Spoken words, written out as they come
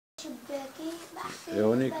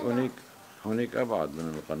هونيك أبعد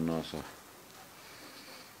من القناصة.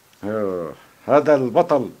 هذا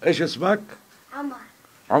البطل إيش اسمك؟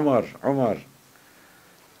 عمر.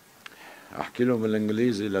 أحكي لهم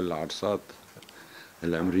الإنجليزي للعرصات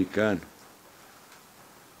الأمريكان.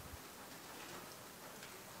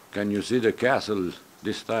 Can you see the castle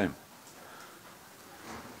this time?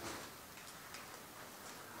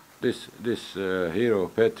 This hero,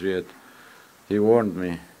 patriot, he warned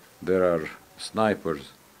me there are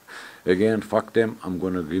snipers. Again, fuck them. I'm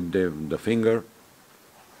gonna give them the finger,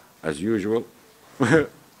 as usual.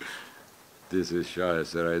 This is Shah,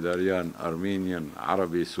 Saraydarian, Armenian,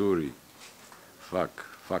 Arabi, Suri.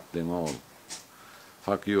 Fuck them all.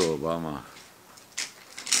 Fuck you, Obama.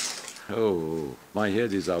 Oh, my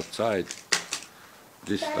head is outside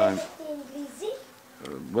this time.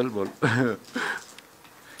 Well.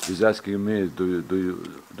 He's asking me, do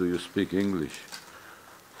you speak English?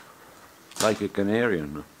 Like a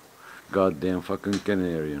Canarian. Goddamn fucking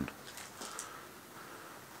Canarian.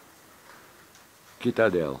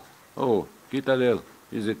 Kitadel. Oh, Kitadel.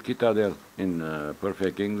 Is it Kitadel in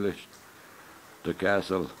perfect English? The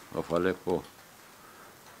castle of Aleppo.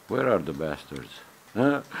 Where are the bastards?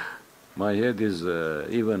 Huh? My head is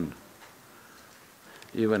even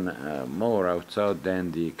more outside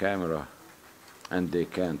than the camera, and they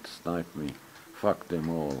can't snipe me. Fuck them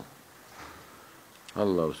all.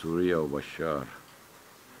 Allah Syria Bashar.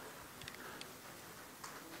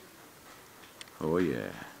 Oh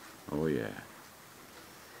yeah.